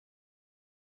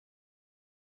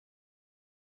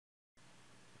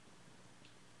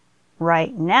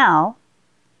right now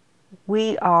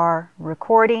we are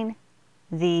recording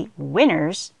the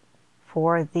winners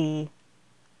for the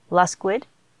Luskwood,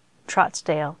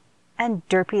 Trotsdale and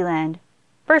Derpyland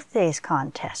birthdays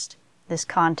contest. This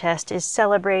contest is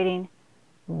celebrating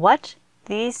what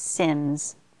these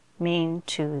Sims mean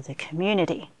to the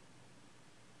community.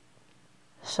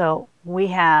 So we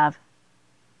had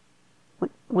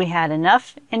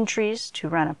enough entries to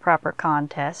run a proper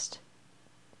contest.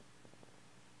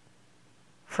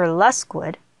 For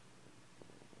Luskwood,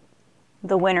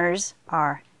 the winners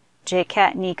are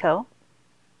J-Cat Nico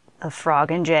of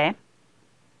Frog and Jay,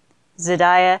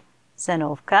 Zadiah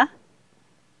Zenovka,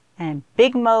 and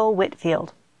Big Mo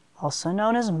Whitfield, also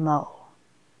known as Mo.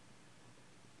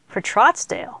 For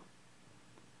Trotsdale,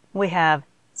 we have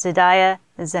Zadiah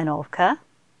Zenovka,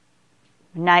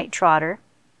 Night Trotter,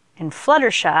 and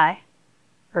Fluttershy,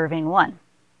 Irving 1.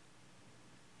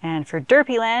 And for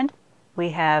Derpyland, we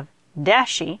have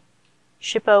Dashy,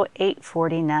 Shippo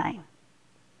 849.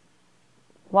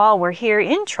 While we're here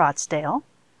in Trotsdale,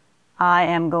 I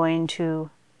am going to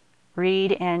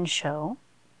read and show,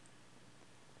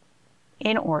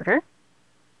 in order,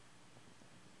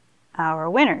 our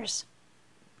winners.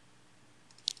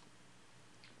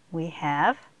 We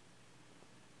have,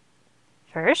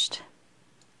 first,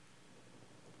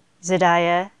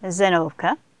 Zadiah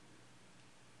Zenovka,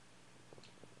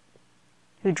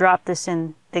 who dropped this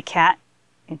in the cat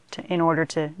in order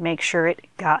to make sure it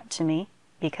got to me,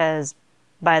 because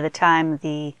by the time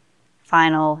the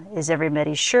final "Is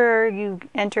everybody sure you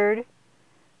entered?"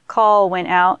 call went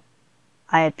out,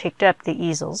 I had picked up the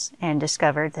easels and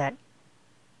discovered that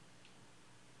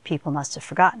people must have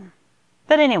forgotten.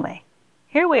 But anyway,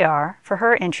 here we are for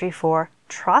her entry for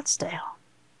Trotsdale.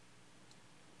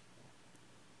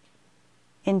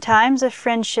 In times of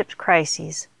friendship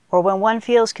crises, or when one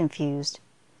feels confused,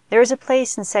 there is a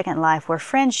place in Second Life where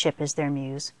friendship is their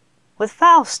muse. With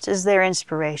Faust as their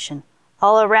inspiration,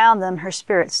 all around them her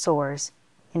spirit soars.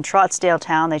 In Trotsdale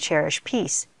town they cherish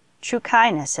peace, true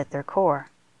kindness at their core.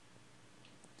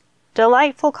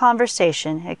 Delightful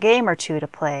conversation, a game or two to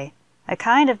play, a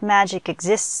kind of magic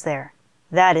exists there.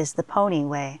 That is the pony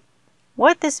way.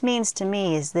 What this means to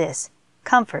me is this: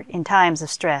 comfort in times of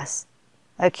stress,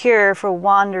 a cure for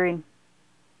lonely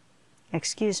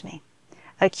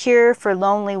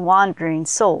wandering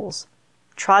souls.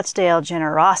 Trotsdale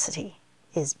generosity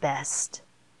is best.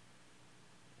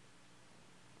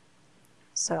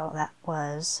 So that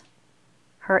was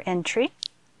her entry.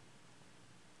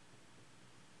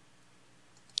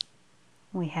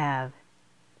 We have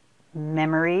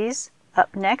Memories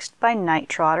up next by Night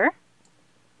Trotter.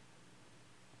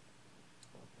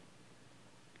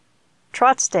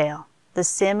 Trotsdale, the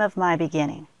sim of my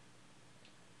beginning.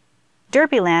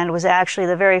 Derpyland was actually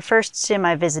the very first sim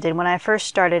I visited when I first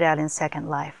started out in Second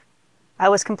Life. I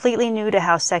was completely new to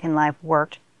how Second Life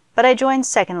worked, but I joined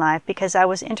Second Life because I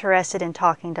was interested in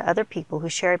talking to other people who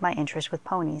shared my interest with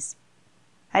ponies.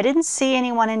 I didn't see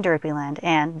anyone in Derpyland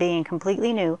and, being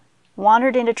completely new,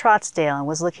 wandered into Trotsdale and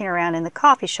was looking around in the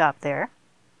coffee shop there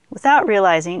without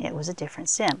realizing it was a different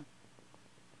sim.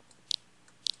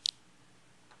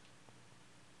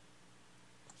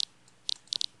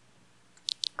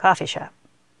 Coffee shop.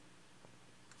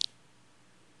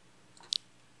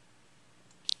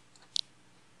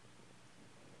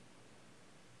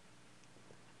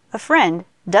 A friend,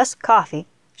 Dusk Coffee,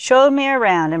 showed me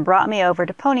around and brought me over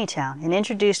to Ponytown and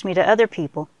introduced me to other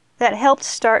people that helped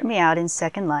start me out in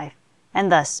Second Life,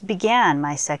 and thus began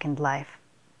my Second Life.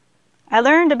 I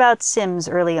learned about Sims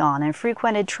early on and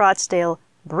frequented Trotsdale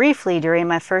briefly during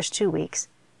my first 2 weeks,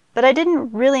 but I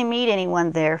didn't really meet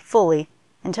anyone there fully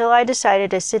until I decided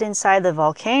to sit inside the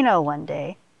volcano one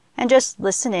day and just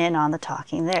listen in on the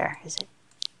talking there. It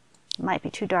might be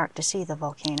too dark to see the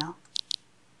volcano.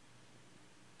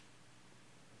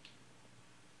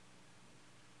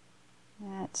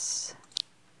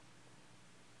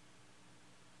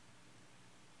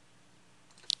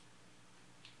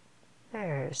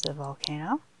 There's the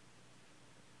volcano.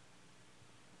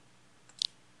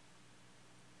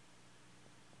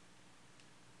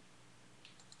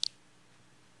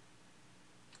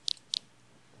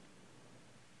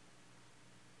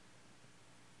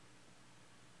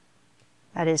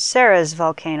 That is Sarah's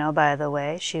volcano, by the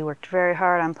way. She worked very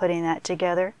hard on putting that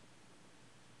together.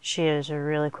 She is a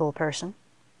really cool person.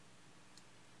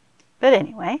 But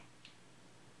anyway,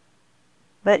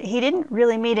 he didn't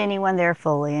really meet anyone there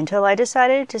fully until I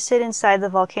decided to sit inside the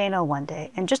volcano one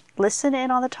day and just listen in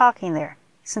on the talking there,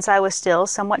 since I was still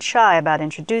somewhat shy about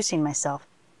introducing myself,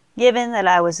 given that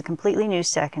I was a completely new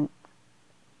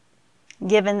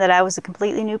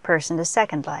person to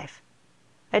Second Life.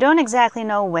 I don't exactly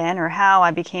know when or how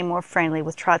I became more friendly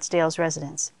with Trotsdale's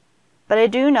residents, but I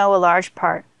do know a large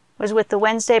part was with the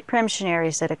Wednesday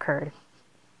preliminaries that occurred,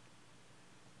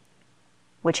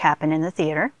 which happened in the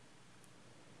theater,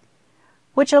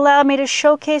 which allowed me to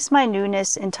showcase my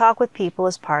newness and talk with people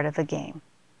as part of a game.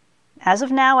 As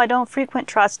of now, I don't frequent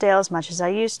Trotsdale as much as I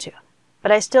used to,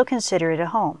 but I still consider it a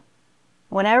home.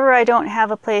 Whenever I don't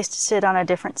have a place to sit on a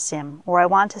different sim, or I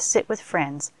want to sit with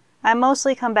friends, I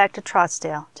mostly come back to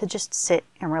Trotsdale to just sit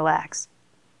and relax.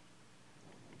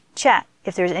 Chat,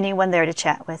 if there's anyone there to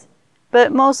chat with,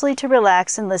 but mostly to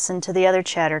relax and listen to the other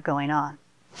chatter going on.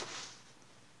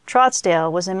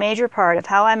 Trotsdale was a major part of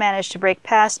how I managed to break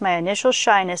past my initial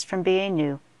shyness from being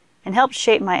new and helped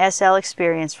shape my SL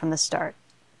experience from the start.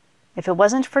 If it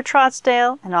wasn't for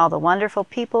Trotsdale and all the wonderful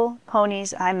people,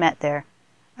 ponies I met there,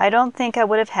 I don't think I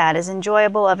would have had as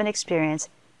enjoyable of an experience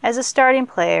as a starting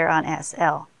player on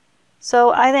SL.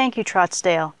 So I thank you,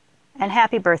 Trotsdale, and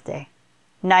happy birthday,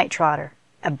 Night Trotter,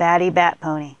 a batty bat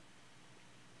pony.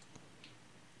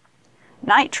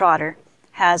 Night Trotter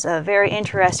has a very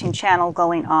interesting channel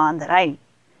going on that I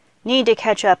need to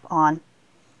catch up on,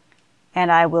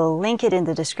 and I will link it in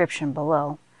the description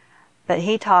below. But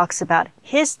he talks about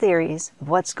his theories of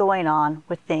what's going on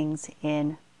with things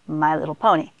in My Little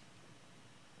Pony.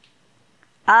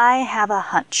 I have a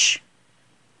hunch,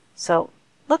 so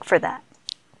look for that.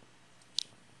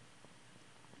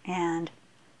 And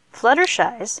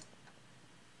Fluttershy's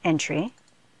entry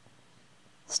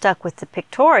stuck with the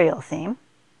pictorial theme.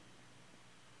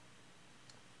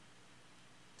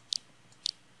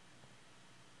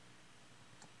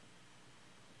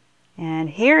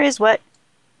 And here is what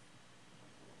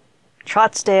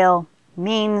Trotsdale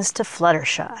means to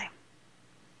Fluttershy.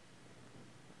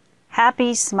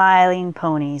 Happy, smiling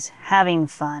ponies, having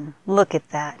fun. Look at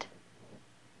that.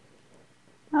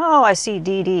 Oh, I see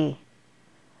DD.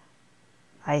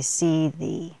 I see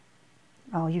the...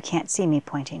 Oh, you can't see me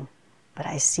pointing, but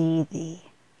I see the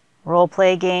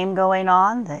role-play game going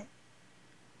on that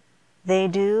they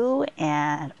do,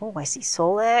 and oh, I see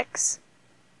Solex.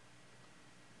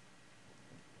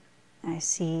 I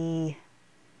see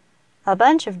a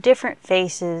bunch of different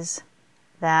faces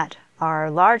that are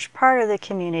a large part of the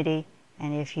community,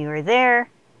 and if you are there,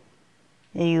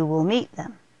 you will meet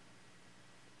them.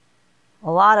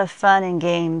 A lot of fun and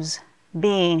games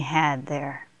being had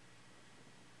there.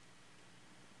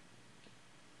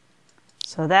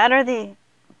 So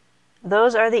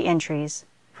those are the entries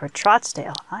for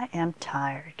Trotsdale. I am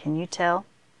tired, can you tell?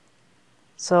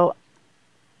 So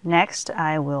next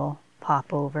I will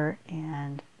pop over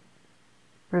and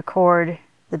record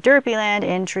the Derpyland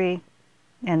entry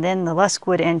and then the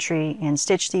Luskwood entry and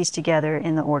stitch these together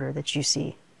in the order that you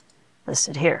see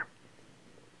listed here.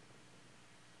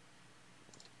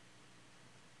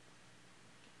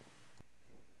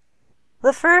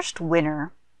 The first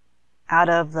winner out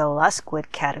of the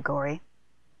Luskwood category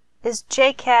is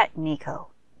JCat Nico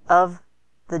of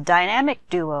the dynamic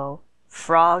duo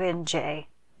Frog and Jay,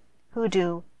 who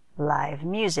do live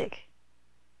music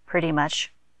pretty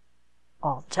much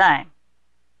all the time.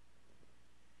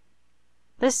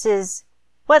 This is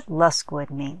what Luskwood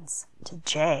means to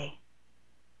Jay.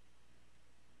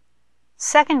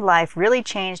 Second Life really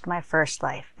changed my first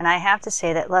life, and I have to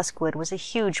say that Luskwood was a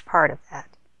huge part of that.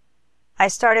 I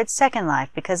started Second Life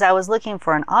because I was looking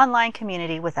for an online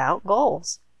community without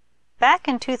goals. Back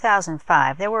in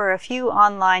 2005, there were a few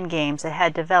online games that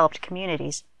had developed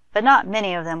communities, but not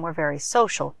many of them were very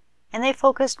social, and they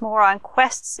focused more on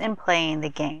quests and playing the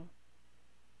game.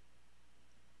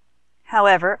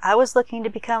 However, I was looking to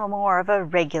become more of a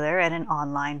regular at an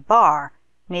online bar,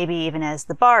 maybe even as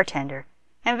the bartender,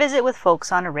 and visit with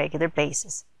folks on a regular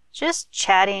basis, just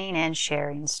chatting and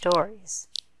sharing stories.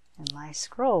 And my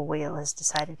scroll wheel has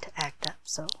decided to act up,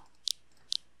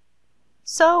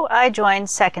 So I joined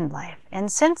Second Life, and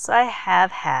since I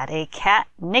have had a cat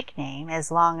nickname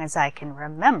as long as I can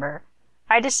remember,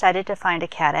 I decided to find a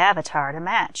cat avatar to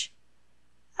match.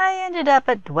 I ended up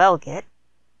at Dwellgit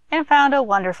and found a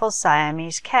wonderful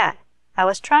Siamese cat. I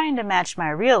was trying to match my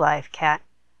real-life cat,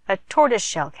 a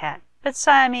tortoiseshell cat, but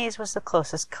Siamese was the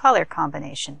closest color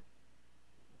combination.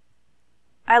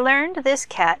 I learned this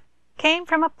cat came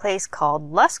from a place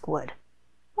called Luskwood,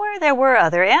 where there were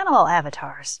other animal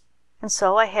avatars, and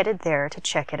so I headed there to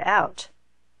check it out.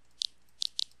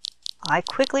 I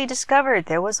quickly discovered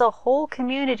there was a whole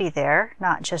community there,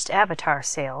 not just avatar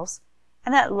sales,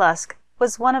 and that Lusk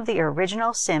was one of the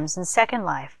original Sims in Second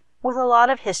Life, with a lot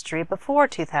of history before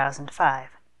 2005.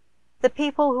 The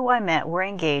people who I met were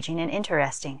engaging and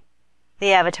interesting.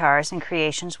 The avatars and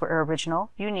creations were original,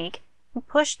 unique, who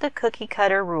pushed the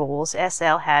cookie-cutter rules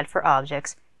SL had for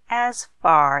objects as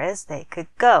far as they could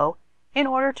go in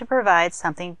order to provide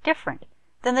something different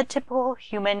than the typical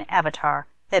human avatar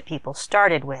that people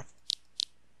started with.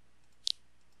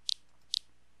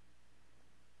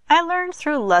 I learned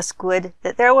through Luskwood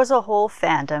that there was a whole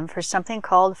fandom for something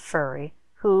called furry,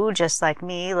 who, just like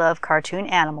me, love cartoon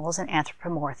animals and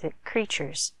anthropomorphic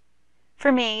creatures.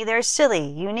 For me, they're silly,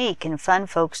 unique, and fun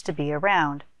folks to be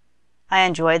around. I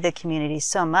enjoyed the community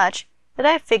so much that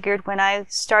I figured when I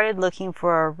started looking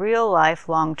for a real-life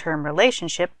long-term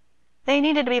relationship, they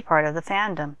needed to be part of the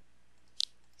fandom.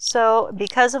 So,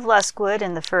 because of Luskwood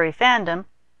and the furry fandom,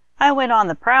 I went on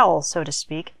the prowl, so to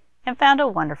speak, and found a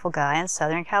wonderful guy in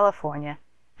Southern California,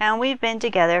 and we've been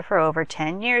together for over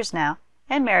 10 years now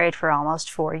and married for almost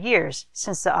 4 years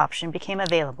since the option became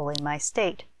available in my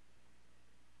state.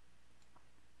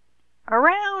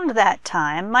 Around that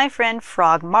time, my friend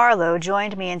Frog Marlowe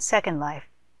joined me in Second Life,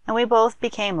 and we both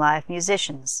became live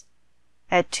musicians.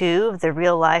 At 2 of the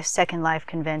real-life Second Life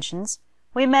conventions,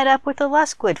 we met up with the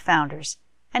Luskwood founders,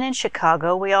 and in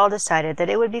Chicago we all decided that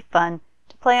it would be fun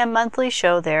to play a monthly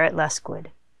show there at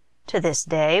Luskwood. To this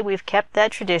day, we've kept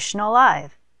that tradition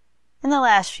alive. In the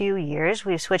last few years,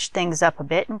 we've switched things up a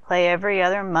bit and play every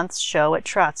other month's show at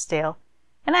Trotsdale,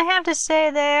 and I have to say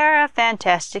they are a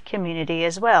fantastic community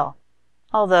as well,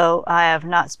 although I have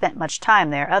not spent much time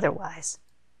there otherwise.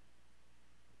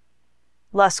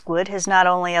 Luskwood has not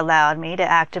only allowed me to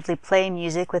actively play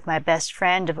music with my best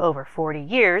friend of over 40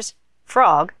 years,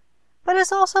 Frog, but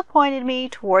has also pointed me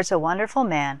towards a wonderful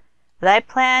man that I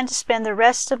plan to spend the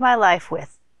rest of my life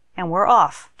with, and we're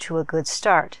off to a good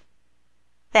start.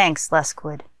 Thanks,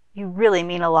 Luskwood. You really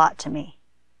mean a lot to me.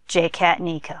 J-Cat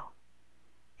Nico.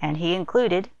 And he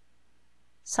included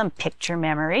some picture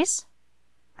memories.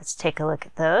 Let's take a look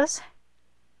at those.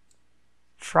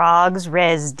 Frog's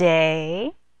Res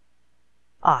Day.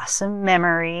 Awesome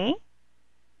memory.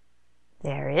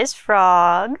 There is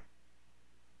Frog.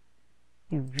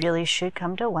 You really should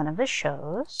come to one of the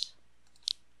shows.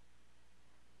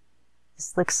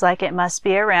 This looks like it must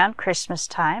be around Christmas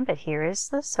time, but here is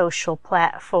the social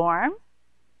platform.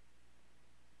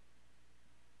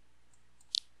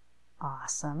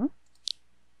 Awesome.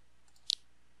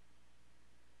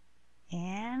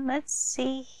 And let's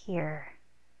see here.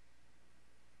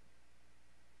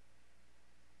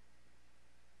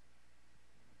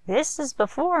 This is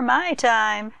before my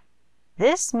time.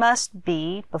 This must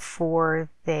be before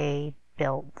they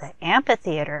built the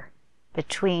amphitheater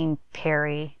between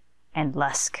Perry and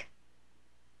Lusk.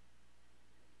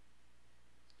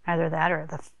 Either that or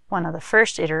one of the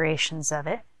first iterations of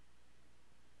it.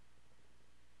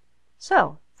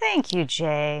 So, thank you,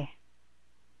 Jay.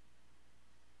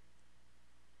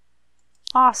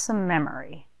 Awesome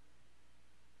memory.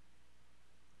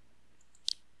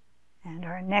 And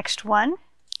our next one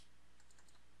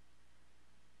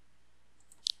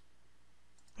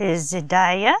is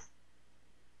Zidaya.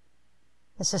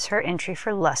 This is her entry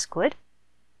for Luskwood.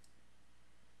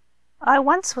 I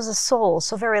once was a soul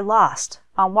so very lost,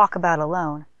 on walkabout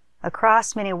alone.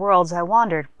 Across many worlds I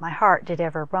wandered, my heart did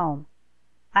ever roam.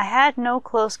 I had no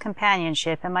close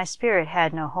companionship, and my spirit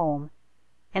had no home.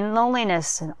 In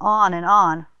loneliness and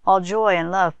on, all joy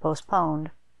and love postponed.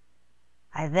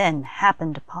 I then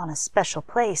happened upon a special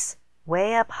place,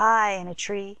 way up high in a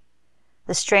tree.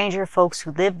 The stranger folks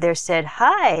who lived there said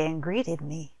hi and greeted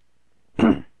me.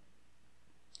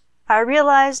 I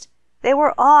realized they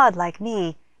were awed like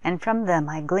me, and from them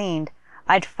I gleaned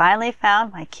I'd finally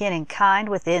found my kin and kind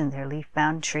within their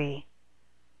leaf-bound tree.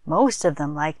 Most of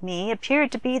them, like me,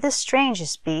 appeared to be the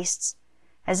strangest beasts,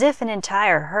 as if an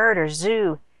entire herd or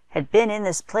zoo had been in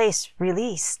this place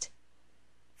released.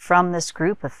 From this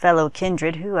group of fellow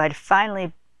kindred who'd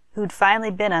finally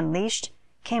been unleashed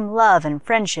came love and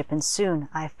friendship, and soon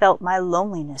I felt my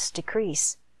loneliness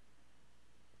decrease.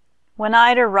 When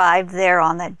I'd arrived there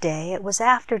on that day, it was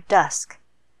after dusk.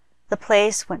 The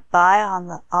place went by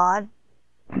the odd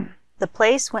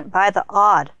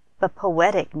but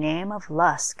poetic name of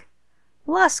Lusk.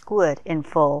 Luskwood in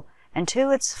full, and to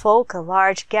its folk a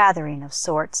large gathering of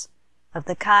sorts, of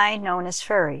the kind known as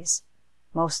furries,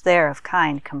 most there of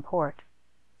kind comport.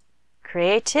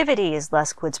 Creativity is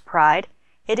Luskwood's pride,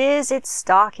 it is its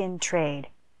stock in trade.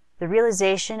 The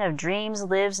realization of dreams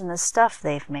lives in the stuff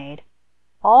they've made.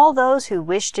 All those who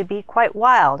wish to be quite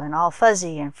wild and all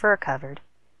fuzzy and fur-covered,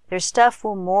 their stuff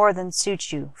will more than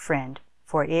suit you, friend,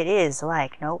 for it is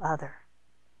like no other.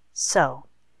 So,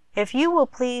 if you will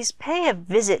please pay a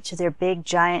visit to their big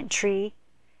giant tree,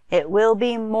 it will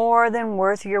be more than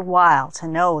worth your while to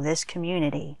know this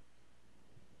community.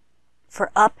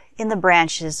 For up in the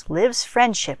branches lives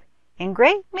friendship in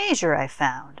great measure I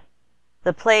found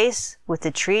the place with the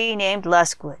tree named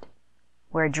Luskwood,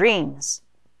 where dreams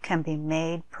can be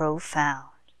made profound.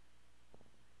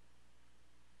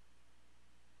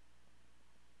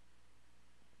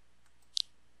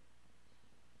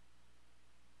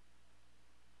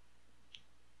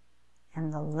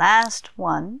 And the last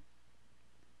one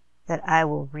that I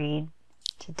will read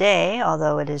today,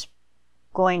 although it is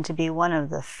going to be one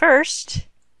of the first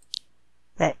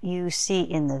that you see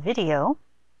in the video,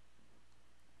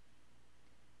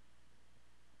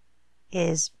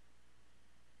 is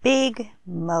Big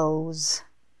Mo's.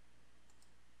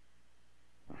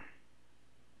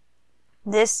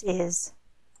 This is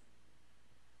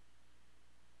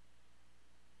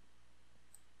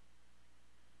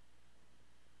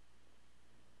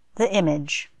the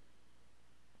image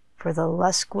for the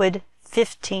Luskwood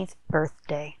 15th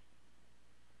birthday.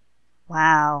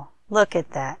 Wow, look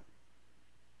at that.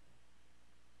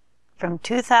 From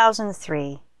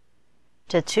 2003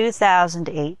 to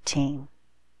 2018.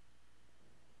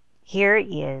 Here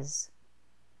is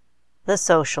the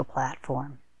social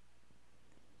platform.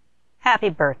 Happy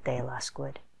birthday,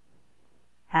 Luskwood.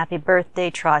 Happy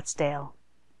birthday, Trotsdale.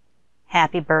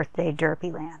 Happy birthday,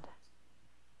 Derpyland.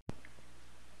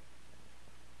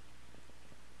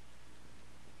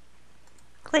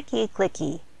 Clicky,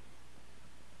 clicky.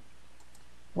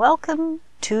 Welcome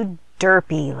to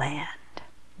Derpyland.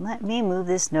 Let me move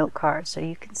this note card so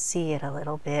you can see it a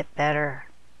little bit better.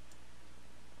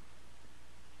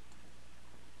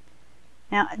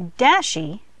 Now,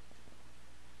 Dashi,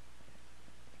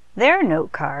 their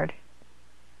note card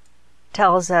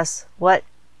tells us what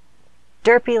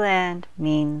Derpyland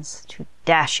means to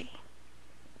Dashi,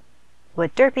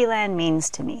 what Derpyland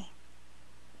means to me.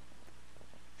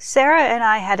 Sarah and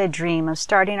I had a dream of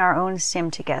starting our own sim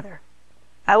together.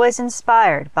 I was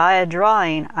inspired by a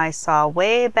drawing I saw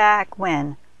way back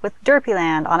when with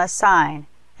Derpyland on a sign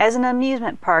as an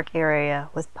amusement park area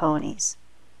with ponies.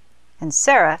 And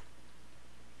Sarah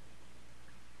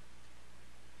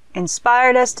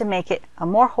inspired us to make it a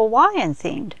more Hawaiian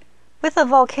themed with a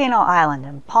volcano island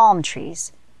and palm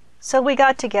trees. So we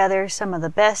got together some of the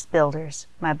best builders,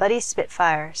 my buddy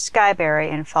Spitfire, Skyberry,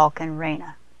 and Falcon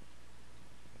Raina.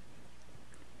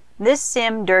 This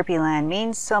sim Derpyland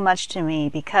means so much to me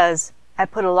because I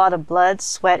put a lot of blood,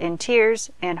 sweat, and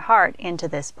tears and heart into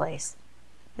this place.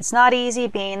 It's not easy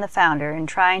being the founder and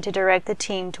trying to direct the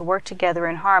team to work together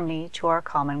in harmony to our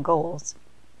common goals.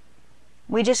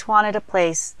 We just wanted a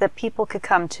place that people could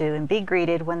come to and be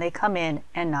greeted when they come in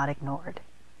and not ignored.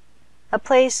 A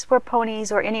place where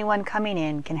ponies or anyone coming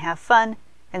in can have fun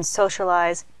and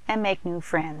socialize and make new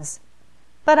friends.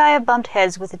 But I have bumped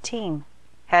heads with the team,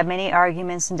 had many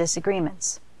arguments and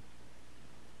disagreements.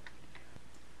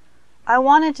 I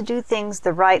wanted to do things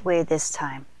the right way this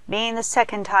time, being the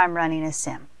second time running a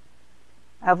sim.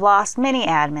 I've lost many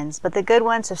admins, but the good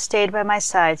ones have stayed by my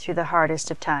side through the hardest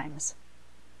of times.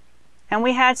 And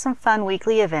we had some fun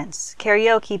weekly events,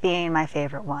 karaoke being my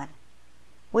favorite one.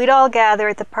 We'd all gather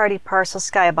at the Party Parcel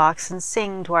Skybox and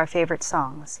sing to our favorite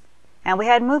songs. And we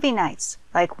had movie nights,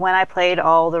 like when I played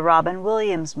all the Robin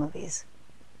Williams movies.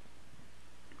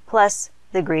 Plus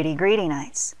the Greedy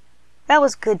nights. That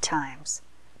was good times.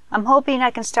 I'm hoping I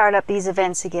can start up these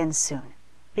events again soon,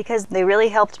 because they really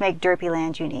helped make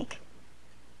Derpyland unique.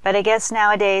 But I guess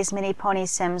nowadays many pony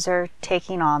sims are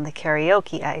taking on the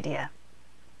karaoke idea.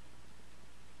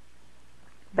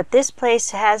 But this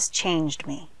place has changed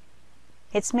me.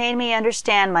 It's made me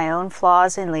understand my own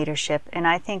flaws in leadership, and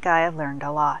I think I have learned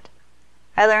a lot.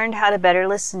 I learned how to better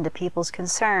listen to people's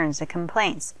concerns and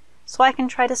complaints, so I can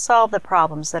try to solve the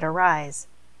problems that arise.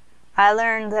 I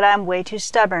learned that I'm way too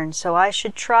stubborn, so I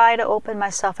should try to open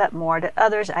myself up more to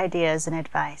others' ideas and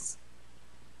advice.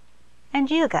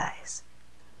 And you guys,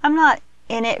 I'm not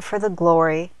in it for the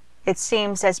glory, it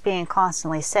seems that's being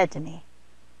constantly said to me.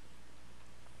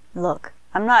 Look,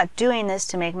 I'm not doing this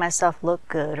to make myself look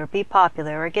good or be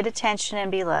popular or get attention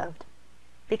and be loved.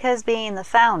 Because being the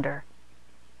founder,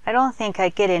 I don't think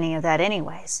I'd get any of that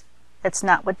anyways. That's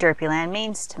not what Derpyland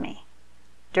means to me.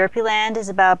 Derpyland is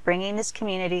about bringing this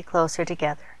community closer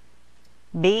together.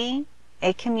 Being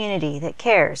a community that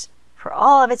cares for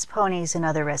all of its ponies and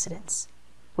other residents.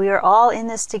 We are all in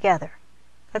this together.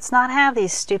 Let's not have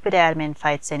these stupid admin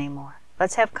fights anymore.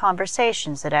 Let's have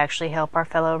conversations that actually help our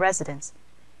fellow residents.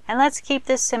 And let's keep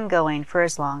this sim going for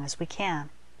as long as we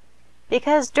can.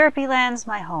 Because Derpyland's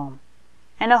my home,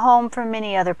 and a home for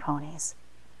many other ponies.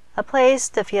 A place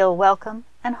to feel welcome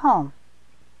and home.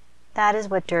 That is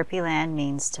what Derpyland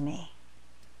means to me.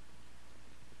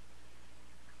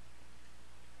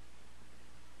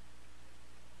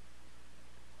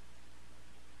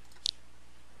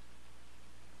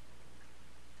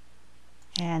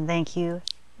 And thank you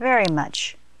very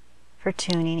much for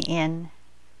tuning in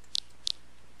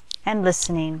and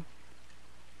listening.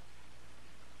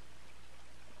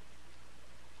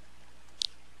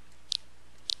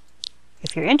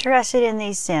 If you're interested in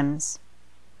these Sims,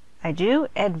 I do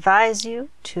advise you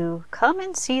to come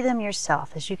and see them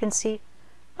yourself. As you can see,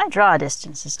 my draw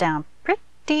distance is down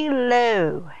pretty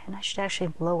low, and I should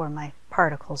actually lower my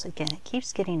particles again. It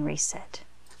keeps getting reset.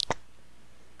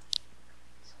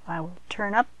 So I will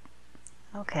turn up.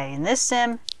 Okay, in this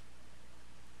Sim,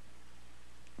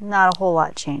 not a whole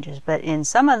lot changes, but in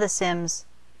some of the Sims,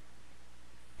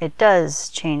 it does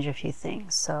change a few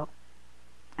things. So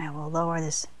I will lower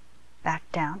this back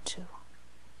down to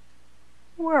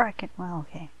where I can, well,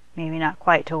 okay, maybe not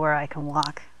quite to where I can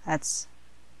walk.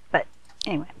 But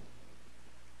anyway,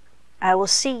 I will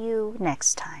see you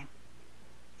next time.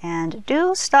 And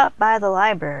do stop by the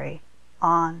library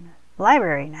on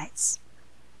library nights.